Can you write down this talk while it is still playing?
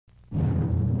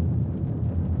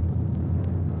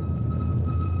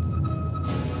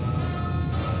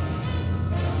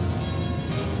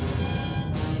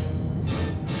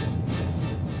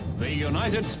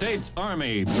United States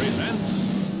Army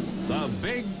presents The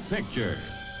Big Picture,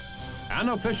 an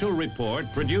official report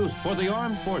produced for the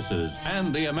armed forces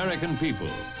and the American people.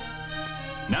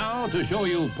 Now, to show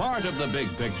you part of the big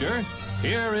picture,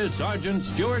 here is Sergeant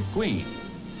Stuart Queen.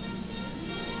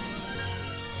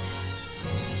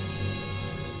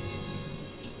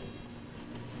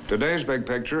 Today's big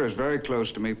picture is very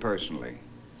close to me personally.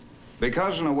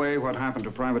 Because, in a way, what happened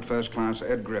to Private First Class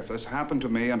Ed Griffiths happened to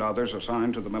me and others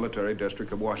assigned to the Military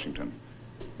District of Washington.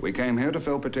 We came here to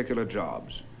fill particular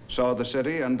jobs, saw the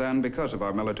city, and then, because of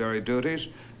our military duties,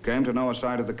 came to know a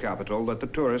side of the capital that the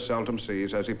tourist seldom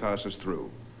sees as he passes through.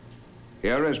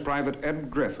 Here is Private Ed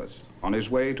Griffiths on his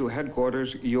way to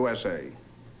Headquarters, USA.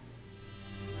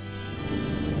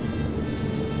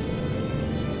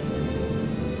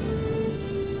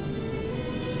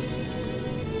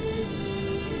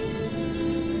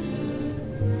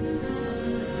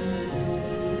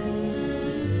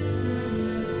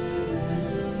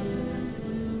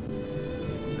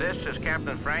 This is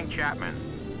Captain Frank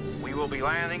Chapman. We will be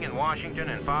landing in Washington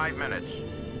in 5 minutes.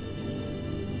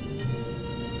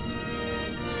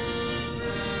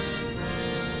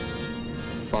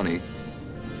 Funny,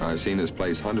 I've seen this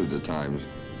place hundreds of times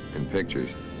in pictures.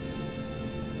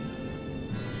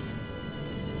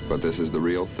 But this is the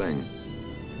real thing.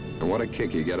 And what a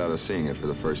kick you get out of seeing it for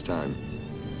the first time.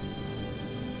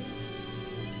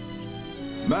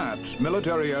 MATS,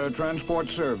 Military Air Transport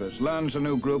Service, lands a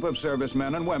new group of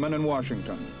servicemen and women in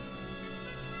Washington.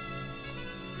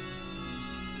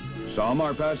 Some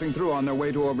are passing through on their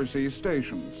way to overseas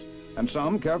stations, and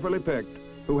some, carefully picked,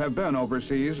 who have been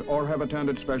overseas or have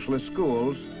attended specialist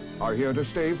schools, are here to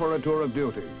stay for a tour of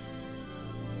duty.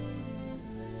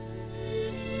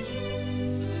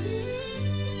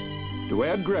 To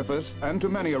Ed Griffiths, and to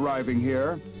many arriving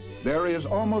here, there is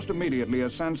almost immediately a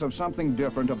sense of something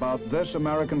different about this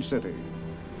American city.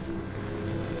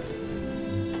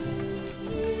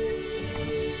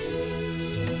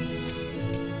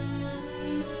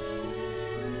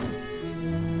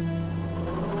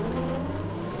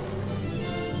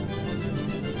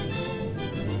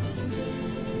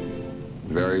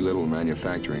 Very little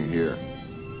manufacturing here.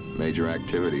 Major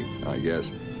activity, I guess,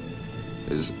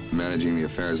 is managing the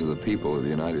affairs of the people of the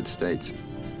United States.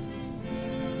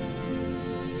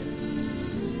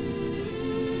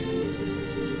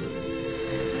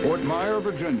 Fort Myer,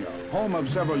 Virginia, home of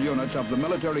several units of the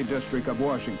Military District of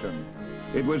Washington.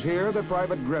 It was here that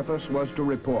Private Griffiths was to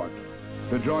report,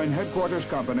 to join Headquarters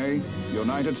Company,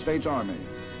 United States Army.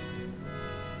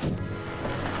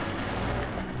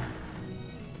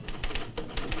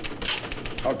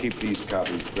 I'll keep these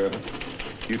copies, Griffith.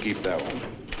 You keep that one.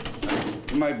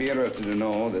 You might be interested to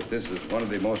know that this is one of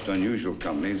the most unusual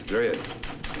companies there is.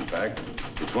 In fact,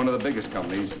 it's one of the biggest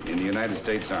companies in the United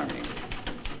States Army.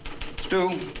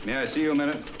 Stu, may I see you a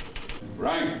minute?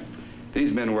 Right.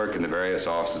 These men work in the various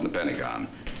offices in the Pentagon.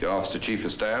 The Office of Chief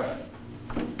of Staff,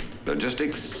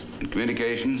 Logistics, and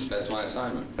Communications. That's my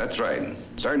assignment. That's right.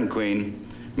 Sergeant Queen,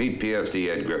 meet PFC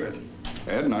Ed Griffith.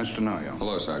 Ed, nice to know you.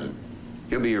 Hello, Sergeant.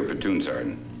 He'll be your platoon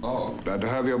sergeant. Oh, Glad to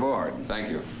have you aboard. thank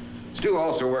you. Stu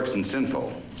also works in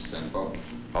Sinfo, Simple.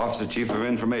 Office of Chief of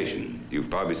Information. You've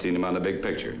probably seen him on the big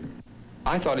picture.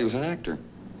 I thought he was an actor.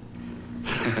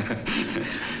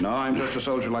 No, I'm just a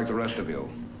soldier like the rest of you.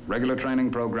 Regular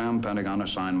training program, Pentagon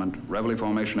assignment, reveille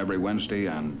formation every Wednesday,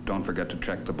 and don't forget to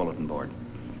check the bulletin board.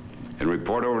 And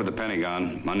report over to the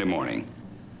Pentagon Monday morning.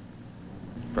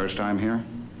 First time here?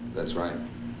 That's right.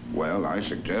 Well, I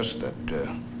suggest that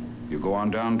you go on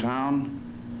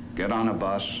downtown, get on a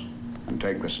bus, and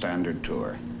take the standard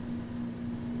tour.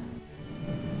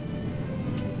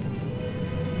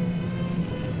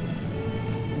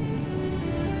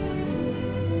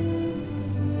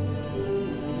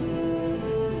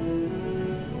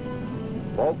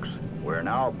 Folks, we're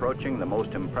now approaching the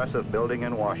most impressive building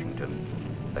in Washington,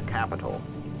 the Capitol,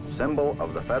 symbol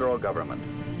of the federal government.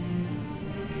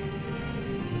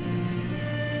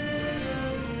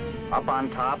 Up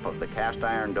on top of the cast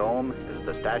iron dome is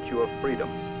the Statue of Freedom,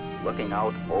 looking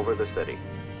out over the city.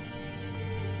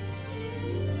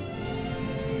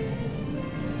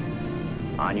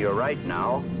 On your right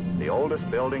now, the oldest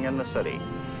building in the city,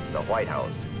 the White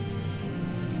House.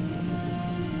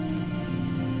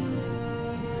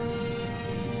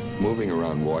 Moving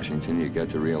around Washington, you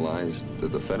get to realize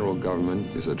that the federal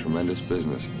government is a tremendous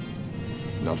business.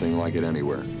 Nothing like it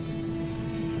anywhere.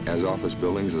 As office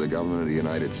buildings of the government of the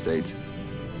United States,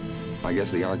 I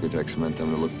guess the architects meant them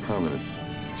to look permanent,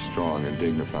 strong and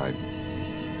dignified.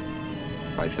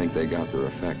 I think they got their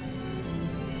effect.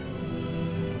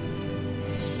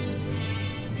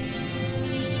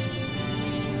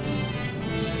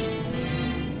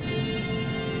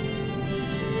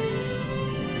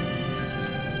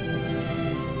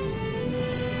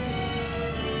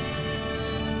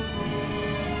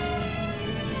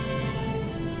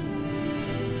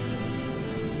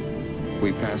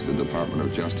 We passed the Department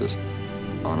of Justice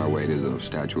on our way to the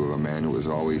statue of a man who has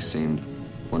always seemed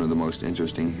one of the most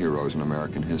interesting heroes in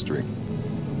American history.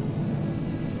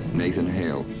 Nathan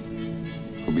Hale,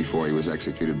 who before he was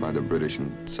executed by the British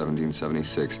in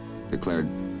 1776, declared,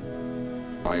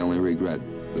 "I only regret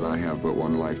that I have but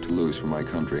one life to lose for my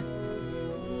country."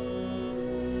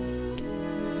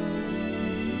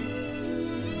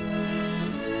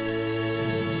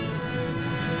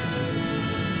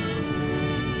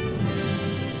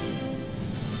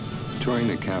 Touring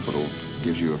the Capitol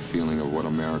gives you a feeling of what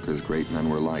America's great men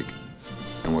were like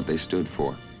and what they stood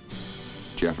for.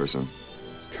 Jefferson,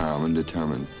 calm and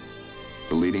determined,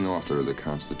 the leading author of the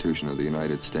Constitution of the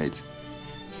United States,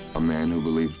 a man who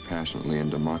believed passionately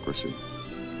in democracy.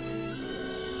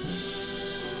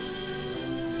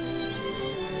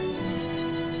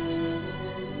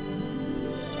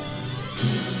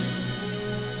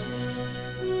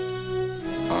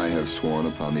 I have sworn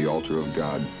upon the altar of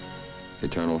God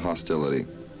eternal hostility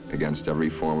against every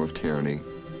form of tyranny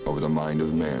over the mind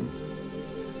of man.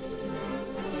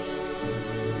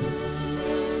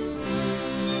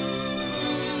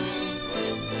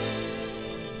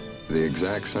 The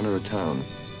exact center of town,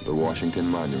 the Washington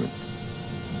Monument.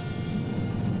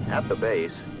 At the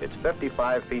base, it's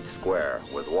 55 feet square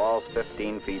with walls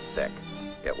 15 feet thick.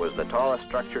 It was the tallest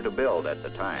structure to build at the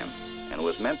time and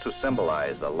was meant to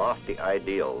symbolize the lofty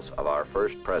ideals of our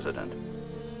first president.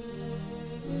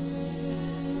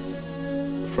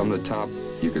 From the top,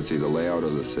 you could see the layout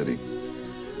of the city.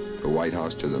 The White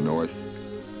House to the north.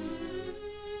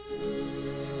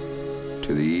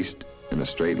 To the east, in a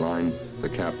straight line, the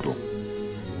Capitol.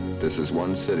 This is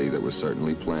one city that was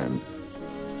certainly planned.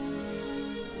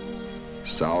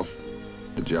 South,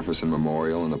 the Jefferson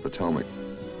Memorial and the Potomac.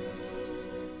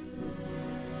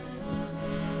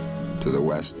 To the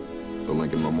west, the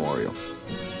Lincoln Memorial.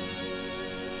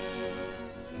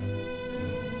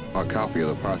 A copy of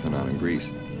the Parthenon in Greece,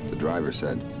 the driver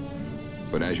said.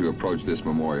 But as you approach this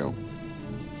memorial,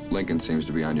 Lincoln seems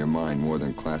to be on your mind more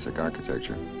than classic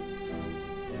architecture.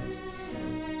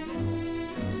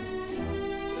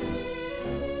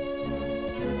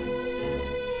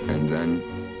 And then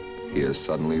he is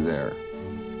suddenly there.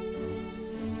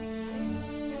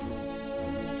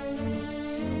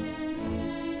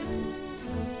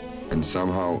 And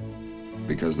somehow,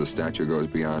 because the statue goes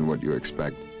beyond what you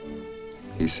expect,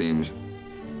 he seems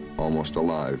almost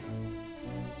alive.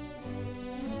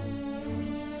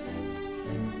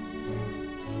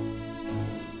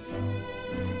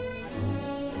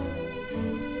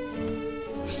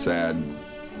 Sad,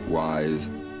 wise,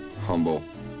 humble,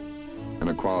 and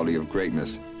a quality of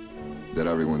greatness that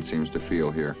everyone seems to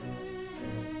feel here.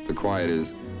 The quiet is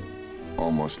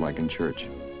almost like in church.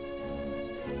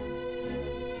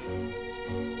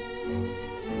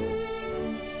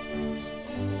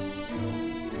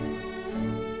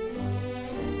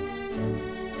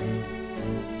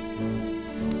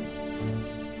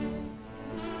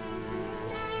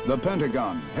 The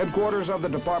Pentagon, headquarters of the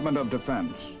Department of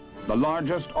Defense, the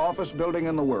largest office building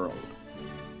in the world.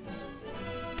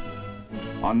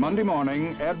 On Monday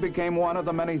morning, Ed became one of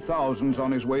the many thousands on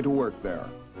his way to work there.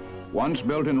 Once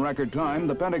built in record time,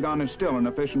 the Pentagon is still an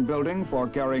efficient building for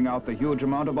carrying out the huge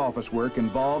amount of office work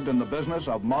involved in the business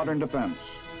of modern defense.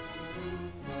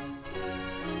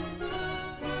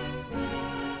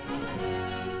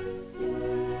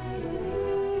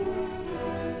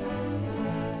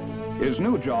 His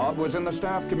new job was in the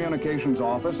Staff Communications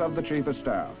Office of the Chief of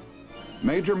Staff.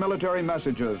 Major military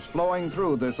messages flowing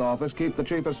through this office keep the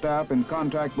Chief of Staff in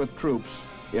contact with troops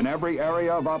in every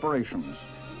area of operations.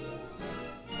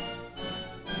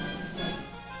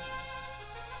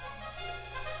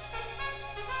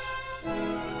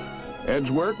 Ed's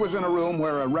work was in a room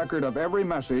where a record of every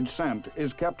message sent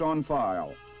is kept on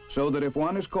file, so that if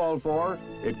one is called for,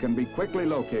 it can be quickly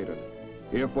located.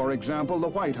 If, for example, the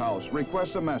White House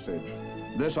requests a message,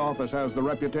 this office has the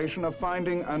reputation of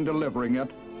finding and delivering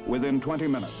it within 20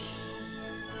 minutes.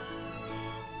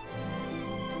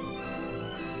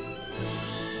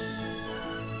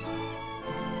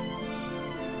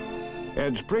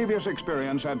 Ed's previous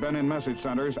experience had been in message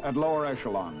centers at lower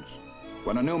echelons.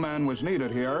 When a new man was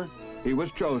needed here, he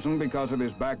was chosen because of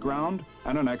his background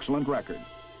and an excellent record.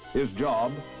 His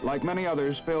job, like many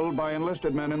others filled by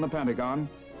enlisted men in the Pentagon,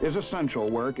 is essential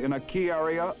work in a key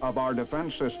area of our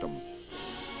defense system.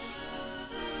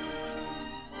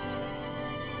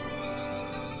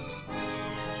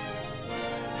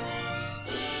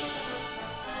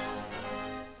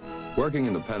 Working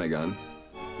in the Pentagon,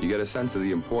 you get a sense of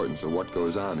the importance of what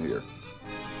goes on here.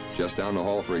 Just down the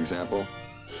hall, for example,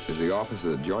 is the office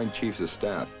of the Joint Chiefs of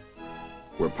Staff.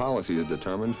 where policy is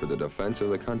determined for the defense of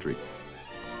the country.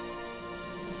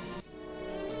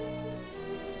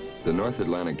 The North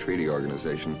Atlantic Treaty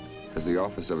Organization has the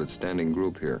office of its standing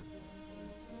group here.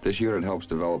 This unit helps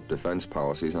develop defense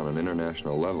policies on an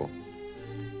international level.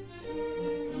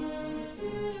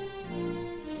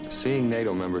 Seeing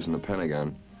NATO members in the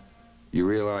Pentagon, you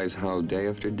realize how day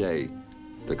after day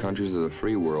the countries of the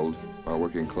free world are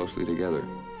working closely together.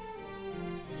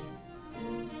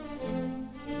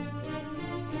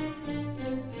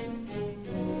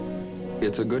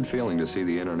 It's a good feeling to see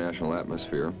the international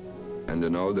atmosphere and to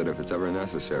know that if it's ever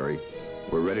necessary,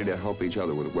 we're ready to help each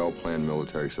other with well-planned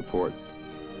military support.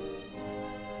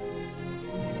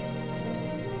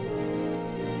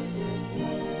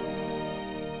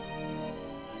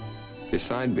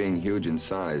 Beside being huge in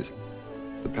size,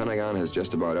 the Pentagon has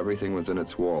just about everything within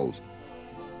its walls.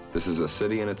 This is a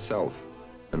city in itself,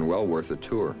 and well worth a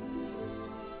tour.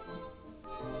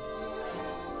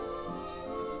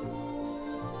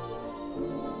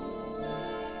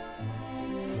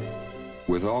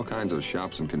 With all kinds of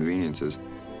shops and conveniences,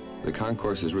 the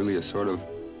concourse is really a sort of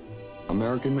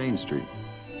American Main Street.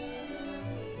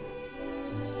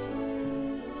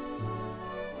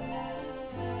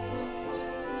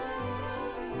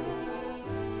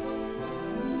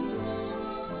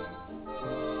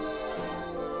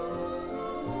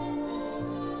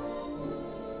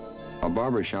 A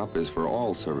barber shop is for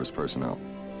all service personnel.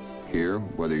 Here,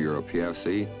 whether you're a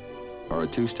PFC or a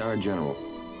two-star general,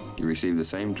 you receive the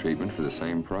same treatment for the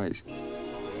same price.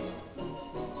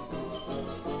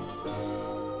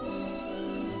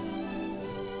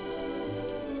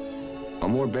 A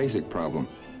more basic problem,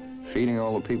 feeding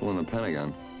all the people in the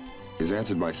Pentagon, is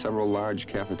answered by several large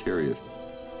cafeterias.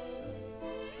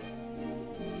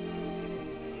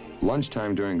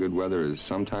 Lunchtime during good weather is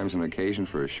sometimes an occasion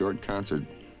for a short concert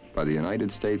by the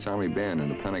United States Army Band in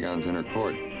the Pentagon's inner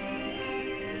court.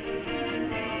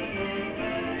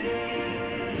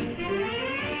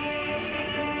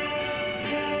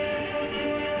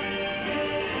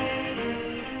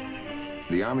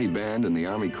 The Army Band and the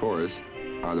Army Chorus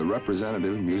are the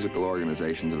representative musical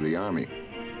organizations of the Army,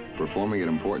 performing at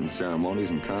important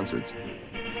ceremonies and concerts.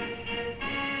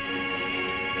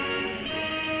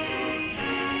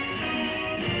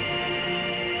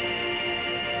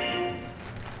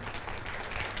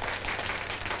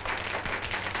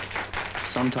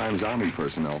 Sometimes Army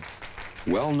personnel,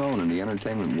 well known in the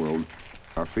entertainment world,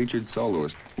 are featured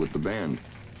soloists with the band.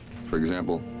 For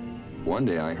example, one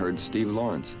day I heard Steve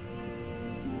Lawrence.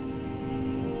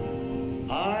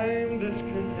 I'm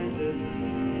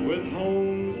discontented with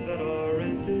homes that are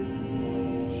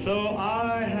rented, so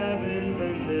I have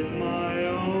invented my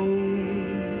own.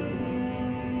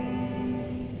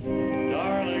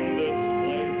 Darling, this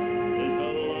place is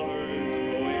a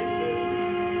lover's oasis,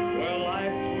 where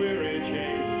life's weary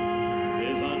chase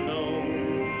is unknown.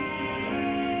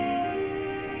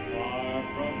 Far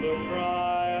from the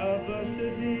cry of the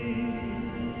city,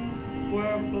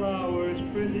 where flowers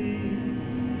pretty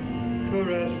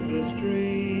caress the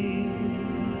stream.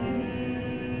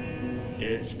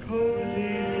 It's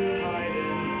cozy to hide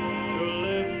in, to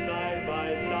live side by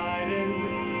side in.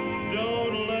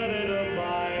 Don't let it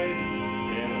abide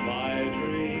in my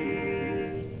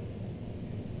dreams.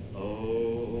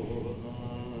 Oh,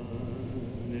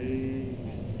 honey,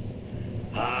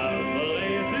 how's the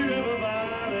lazy river by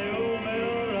the old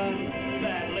mill run?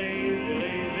 That lazy,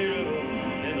 lazy river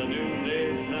in the noonday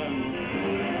sun.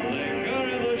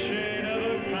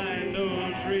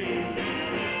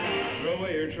 Throw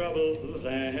away your troubles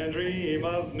and dream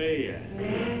of me. Up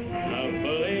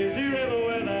the lazy river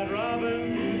where that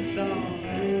robin song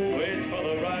waits for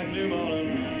the bright new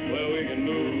morning, where we can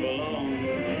move along.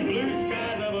 Blue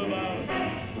skies up above,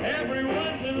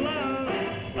 everyone's in love.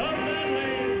 Up that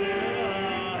lazy river,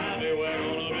 how happy we're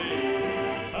gonna be.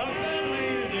 Up that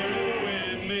lazy river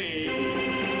with me.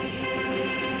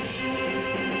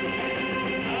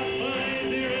 Up the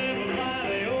lazy river by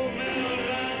the old mill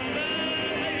run.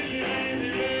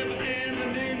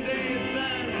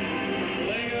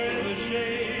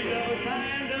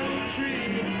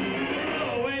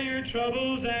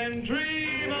 Troubles and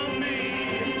dream of me.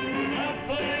 Up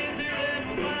the lazy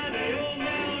river by the old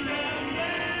mill run.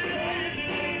 Lazy,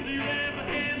 lazy river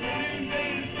in the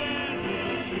noonday sun.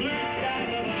 Blue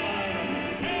skies up above,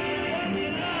 everyone's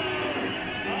in love.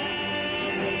 Up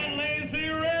the lazy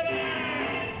river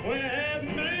with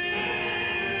me.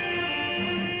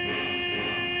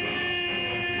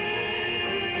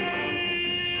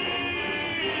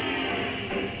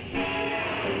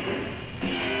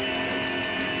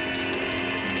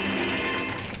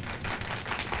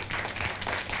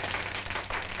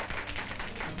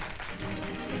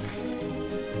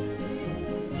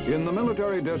 In the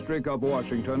military district of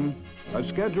Washington, a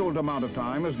scheduled amount of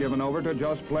time is given over to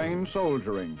just plain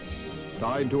soldiering.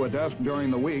 Tied to a desk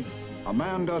during the week, a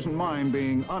man doesn't mind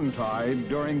being untied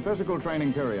during physical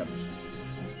training periods.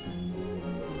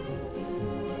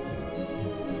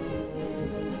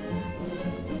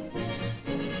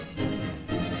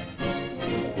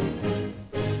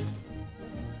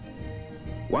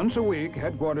 Once a week,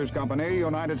 Headquarters Company,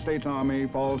 United States Army,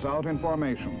 falls out in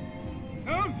formation.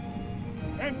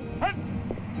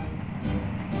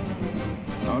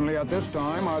 Only at this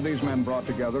time are these men brought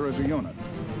together as a unit.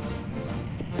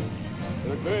 You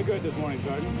look very good this morning,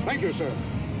 Sergeant. Thank you, sir.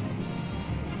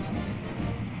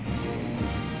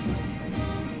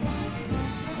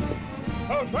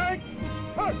 Oh, Frank!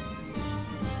 Push!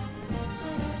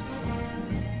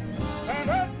 And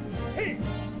up! Heat!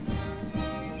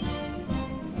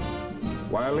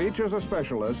 While each is a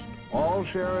specialist, all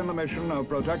share in the mission of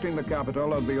protecting the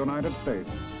capital of the United States.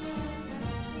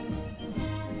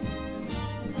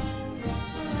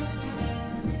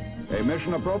 A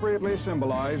mission appropriately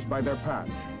symbolized by their patch,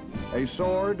 a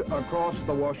sword across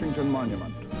the Washington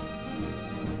Monument.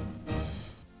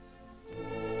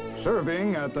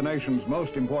 Serving at the nation's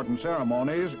most important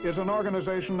ceremonies is an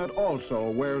organization that also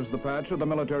wears the patch of the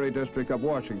Military District of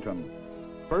Washington.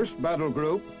 1st Battle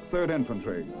Group, 3rd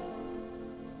Infantry.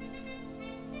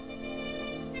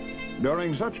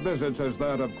 During such visits as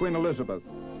that of Queen Elizabeth,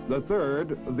 the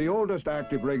 3rd, the oldest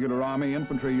active regular Army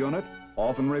infantry unit,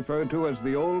 often referred to as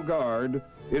the Old Guard,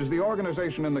 is the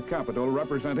organization in the capital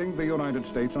representing the United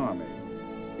States Army.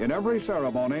 In every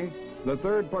ceremony, the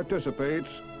 3rd participates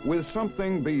with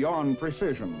something beyond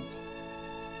precision.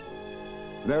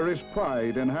 There is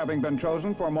pride in having been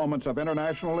chosen for moments of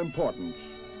international importance.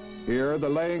 Here, the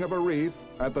laying of a wreath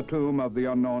at the tomb of the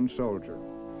unknown soldier.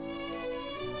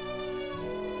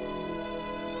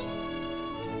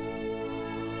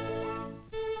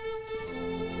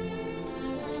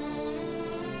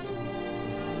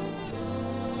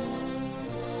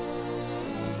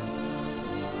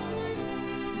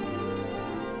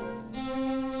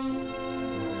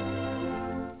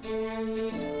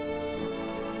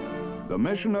 The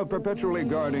mission of perpetually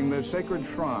guarding this sacred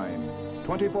shrine,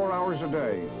 24 hours a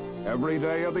day, every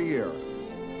day of the year.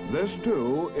 This,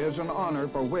 too, is an honor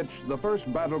for which the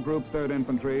 1st Battle Group 3rd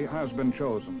Infantry has been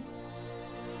chosen.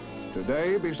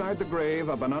 Today, beside the grave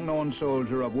of an unknown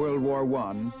soldier of World War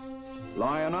I,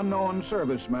 lie an unknown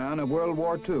serviceman of World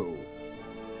War II.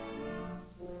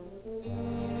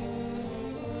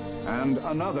 And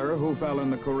another who fell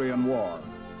in the Korean War.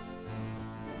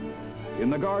 In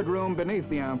the guard room beneath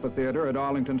the amphitheater at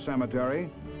Arlington Cemetery,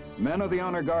 men of the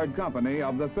Honor Guard Company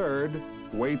of the 3rd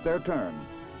wait their turn.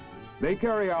 They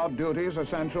carry out duties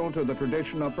essential to the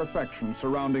tradition of perfection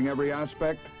surrounding every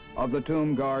aspect of the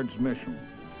Tomb Guard's mission.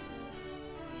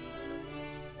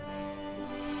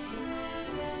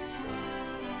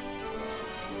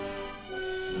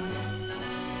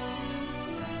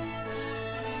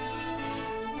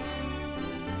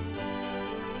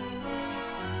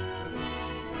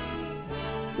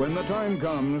 When the time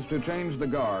comes to change the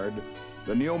guard,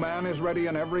 the new man is ready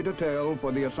in every detail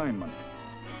for the assignment.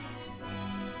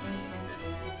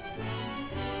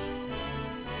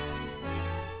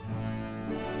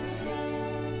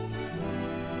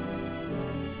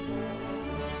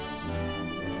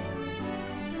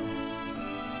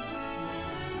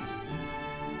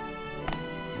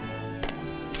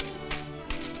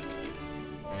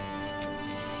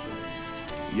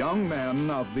 Young men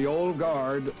of the Old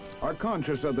Guard are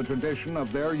conscious of the tradition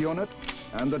of their unit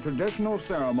and the traditional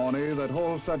ceremony that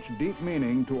holds such deep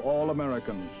meaning to all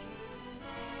Americans.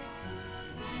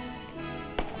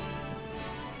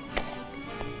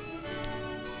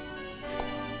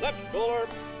 Left shoulder,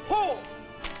 pull!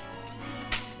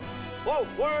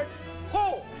 Forward,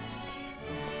 pull!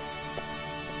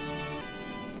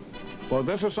 For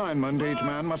this assignment, each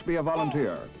man must be a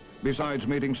volunteer. Besides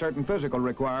meeting certain physical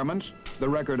requirements, the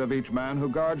record of each man who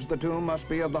guards the tomb must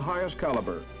be of the highest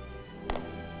caliber.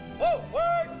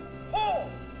 Forward, pull!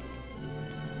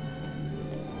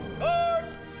 Guard,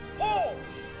 pull!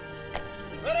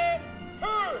 Ready,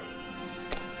 turn!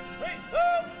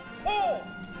 Reset, pull!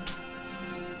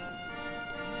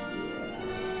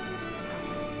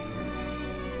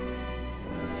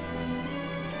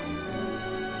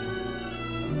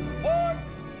 Forward,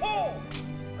 pull!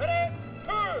 Ready,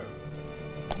 turn!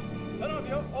 None of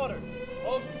your orders.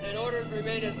 Posts and orders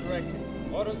remain as directed.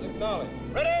 Orders acknowledged.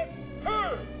 Ready,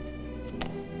 turn!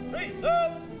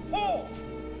 Reset, pull!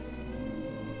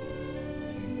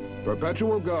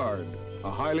 Perpetual Guard,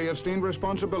 a highly esteemed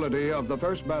responsibility of the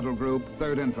 1st Battle Group,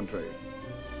 3rd Infantry.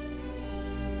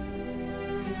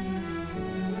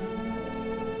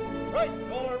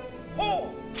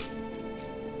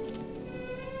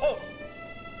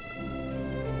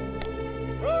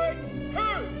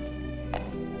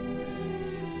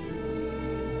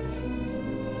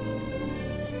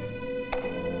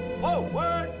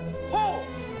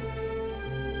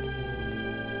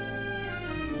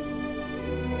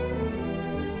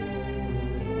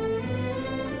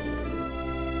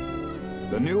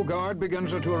 The new guard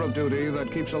begins a tour of duty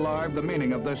that keeps alive the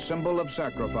meaning of this symbol of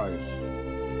sacrifice.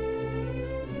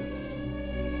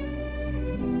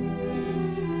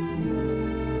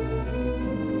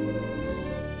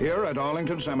 Here at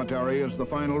Arlington Cemetery is the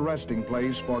final resting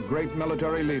place for great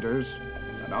military leaders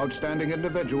and outstanding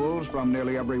individuals from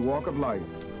nearly every walk of life.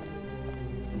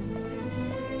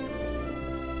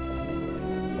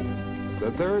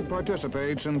 The 3rd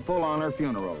participates in full honor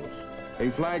funerals.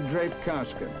 A flag-draped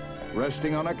casket,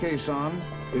 resting on a caisson,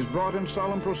 is brought in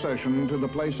solemn procession to the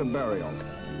place of burial.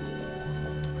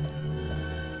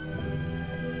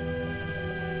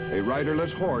 A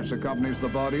riderless horse accompanies the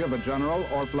body of a general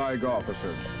or flag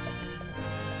officer.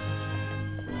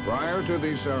 Prior to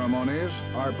these ceremonies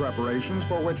are preparations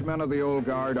for which men of the old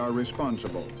guard are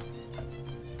responsible.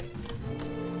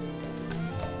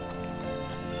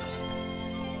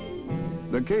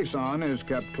 The caisson is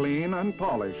kept clean and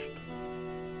polished.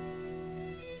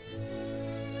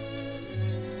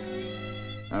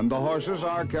 And the horses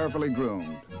are carefully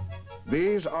groomed.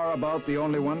 These are about the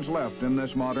only ones left in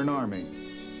this modern army.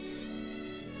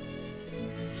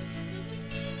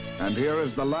 And here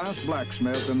is the last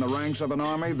blacksmith in the ranks of an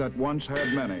army that once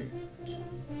had many.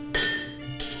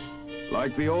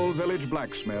 Like the old village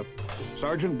blacksmith,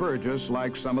 Sergeant Burgess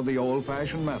likes some of the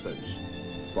old-fashioned methods.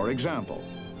 For example,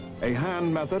 a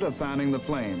hand method of fanning the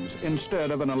flames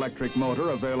instead of an electric motor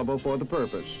available for the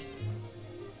purpose.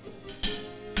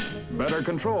 Better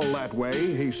control that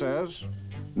way, he says.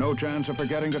 No chance of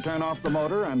forgetting to turn off the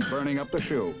motor and burning up the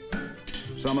shoe.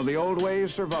 Some of the old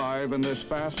ways survive in this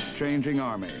fast-changing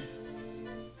army.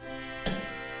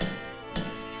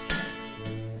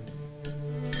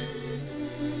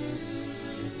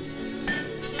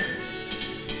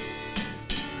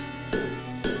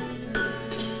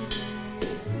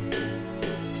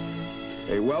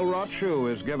 A well-wrought shoe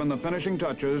is given the finishing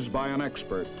touches by an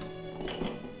expert.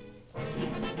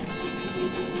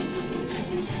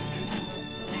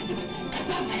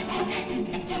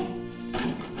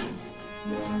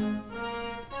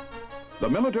 The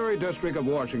Military District of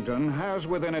Washington has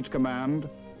within its command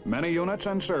many units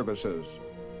and services.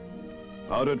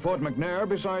 Out at Fort McNair,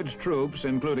 besides troops,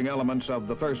 including elements of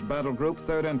the 1st Battle Group,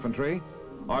 3rd Infantry,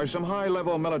 are some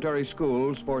high-level military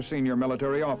schools for senior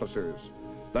military officers.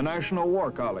 The National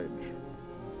War College,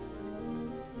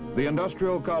 the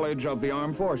Industrial College of the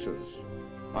Armed Forces.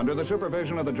 Under the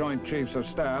supervision of the Joint Chiefs of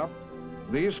Staff,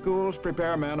 these schools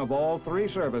prepare men of all 3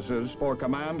 services for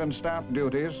command and staff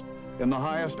duties in the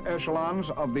highest echelons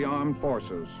of the armed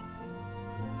forces.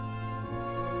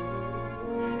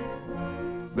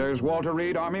 There's Walter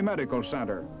Reed Army Medical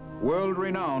Center,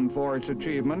 world-renowned for its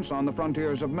achievements on the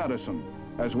frontiers of medicine,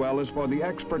 as well as for the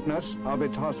expertness of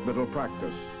its hospital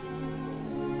practice.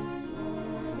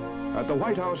 At the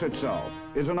White House itself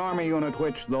is an Army unit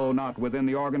which, though not within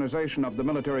the organization of the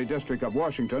Military District of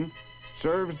Washington,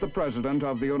 serves the President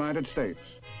of the United States,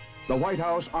 the White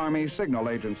House Army Signal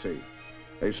Agency.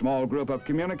 A small group of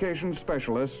communications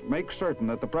specialists make certain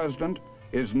that the President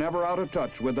is never out of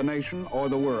touch with the nation or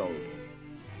the world.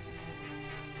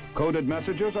 Coded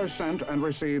messages are sent and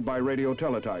received by radio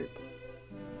teletype.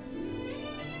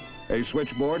 A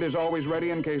switchboard is always ready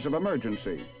in case of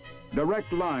emergency.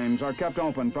 Direct lines are kept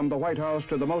open from the White House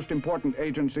to the most important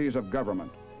agencies of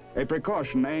government, a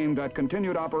precaution aimed at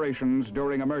continued operations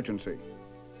during emergency.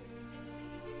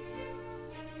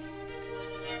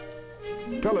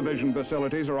 Television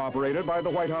facilities are operated by the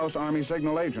White House Army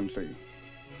Signal Agency.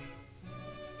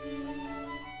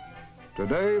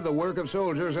 Today, the work of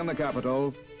soldiers in the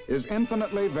Capitol is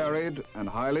infinitely varied and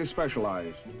highly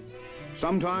specialized.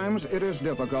 Sometimes it is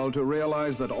difficult to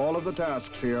realize that all of the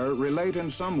tasks here relate in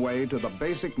some way to the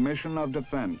basic mission of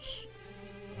defense.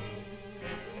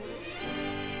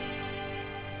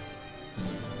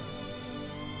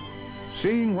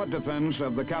 Seeing what defense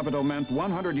of the Capitol meant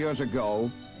 100 years ago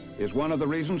is one of the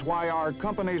reasons why our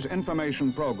company's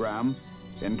information program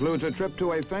includes a trip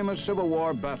to a famous Civil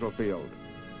War battlefield,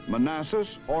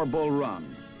 Manassas or Bull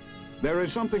Run. There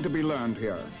is something to be learned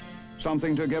here,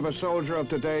 something to give a soldier of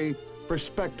today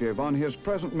perspective on his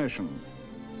present mission.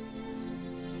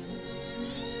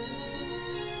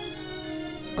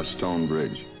 A stone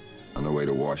bridge on the way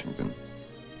to Washington.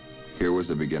 Here was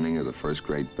the beginning of the first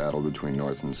great battle between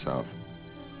North and South.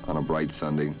 On a bright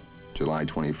Sunday, July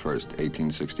 21st,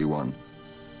 1861,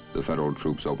 the Federal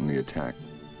troops opened the attack.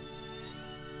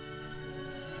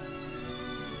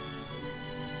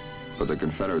 But the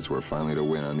Confederates were finally to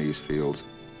win on these fields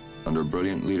under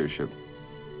brilliant leadership.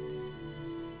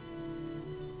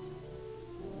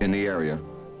 In the area,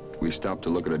 we stopped to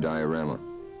look at a diorama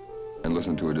and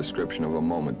listen to a description of a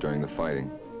moment during the fighting.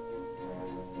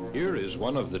 Here is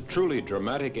one of the truly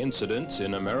dramatic incidents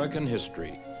in American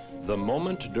history. The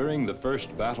moment during the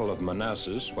First Battle of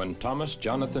Manassas when Thomas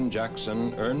Jonathan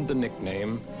Jackson earned the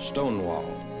nickname Stonewall.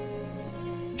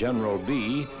 General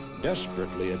B,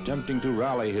 desperately attempting to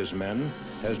rally his men,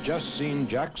 has just seen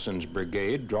Jackson's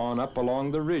brigade drawn up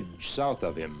along the ridge south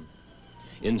of him.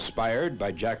 Inspired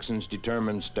by Jackson's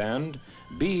determined stand,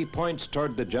 B points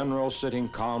toward the general sitting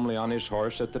calmly on his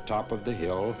horse at the top of the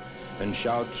hill and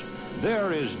shouts,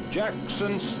 "There is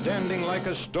Jackson standing like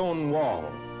a stone wall.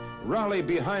 Rally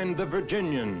behind the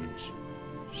Virginians."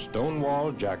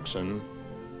 Stonewall Jackson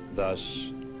thus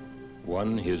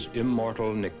won his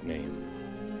immortal nickname.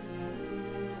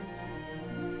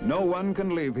 No one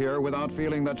can leave here without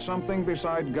feeling that something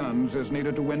beside guns is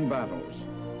needed to win battles.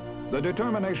 The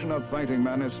determination of fighting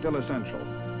men is still essential,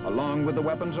 along with the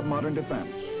weapons of modern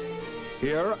defense.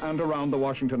 Here and around the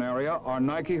Washington area are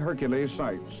Nike Hercules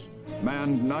sites,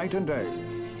 manned night and day.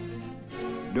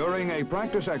 During a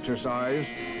practice exercise,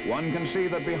 one can see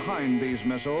that behind these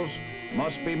missiles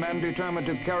must be men determined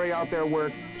to carry out their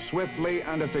work swiftly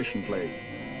and efficiently.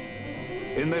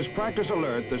 In this practice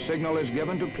alert, the signal is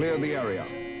given to clear the area.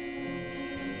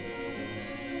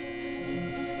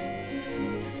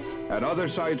 At other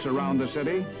sites around the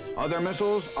city, other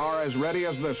missiles are as ready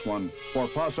as this one for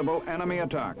possible enemy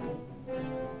attack.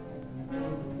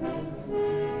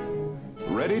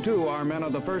 Ready too are men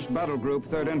of the 1st Battle Group,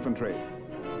 3rd Infantry.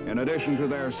 In addition to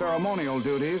their ceremonial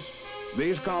duties,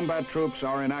 these combat troops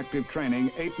are in active training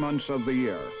 8 months of the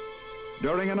year.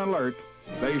 During an alert,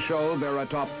 they show they're a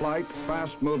top-flight,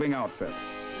 fast-moving outfit.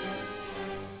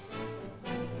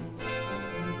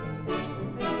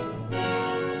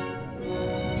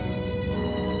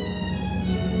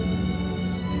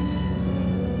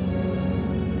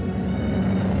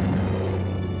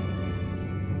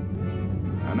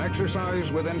 An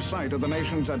exercise within sight of the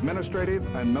nation's administrative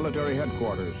and military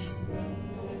headquarters.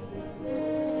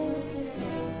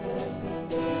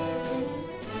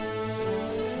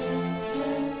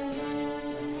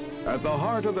 At the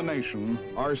heart of the nation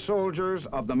are soldiers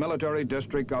of the Military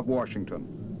District of Washington,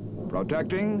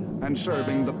 protecting and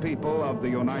serving the people of the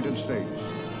United States.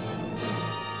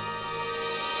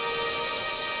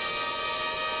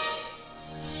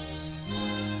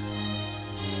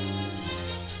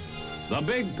 The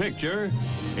Big Picture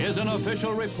is an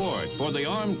official report for the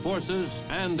armed forces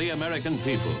and the American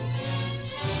people.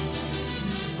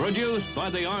 Produced by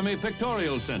the Army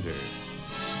Pictorial Center.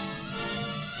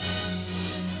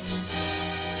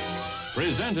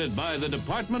 Presented by the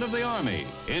Department of the Army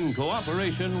in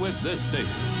cooperation with this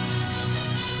station.